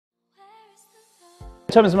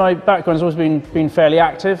In terms of my background, it's always been fairly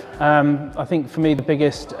active. I think for me the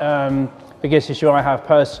biggest issue I have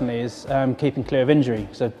personally is keeping clear of injury.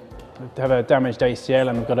 So I have a damaged ACL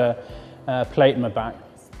and I've got a plate in my back.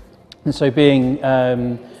 And so being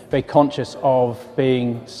very conscious of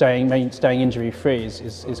staying injury free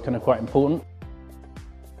is kind of quite important.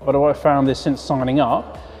 But what I found is since signing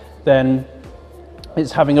up, then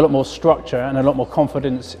it's having a lot more structure and a lot more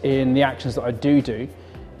confidence in the actions that I do,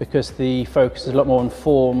 because the focus is a lot more on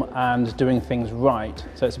form and doing things right.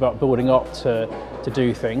 So it's about building up to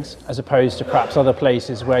do things, as opposed to perhaps other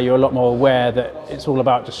places where you're a lot more aware that it's all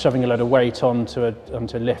about just shoving a load of weight onto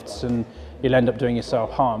lifts and you'll end up doing yourself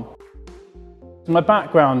harm. My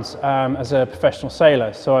background as a professional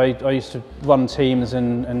sailor, so I used to run teams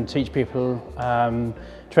and teach people,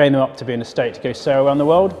 train them up to be in a state to go sail around the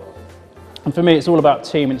world. And for me it's all about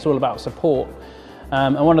team and it's all about support.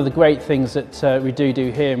 And one of the great things that we do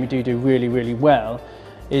here, and we do really, really well,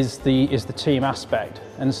 is the team aspect.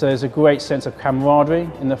 And so there's a great sense of camaraderie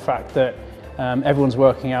in the fact that everyone's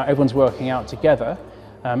working out together.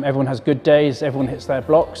 Everyone has good days, everyone hits their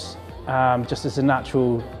blocks, just as a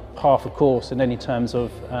natural half a course in any terms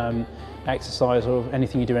of exercise or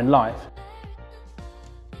anything you do in life.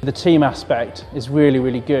 The team aspect is really,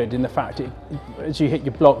 really good in the fact that as you hit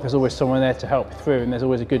your block, there's always someone there to help you through, and there's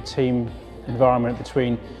always a good team environment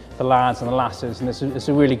between the lads and the lasses, and it's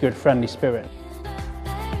a really good friendly spirit.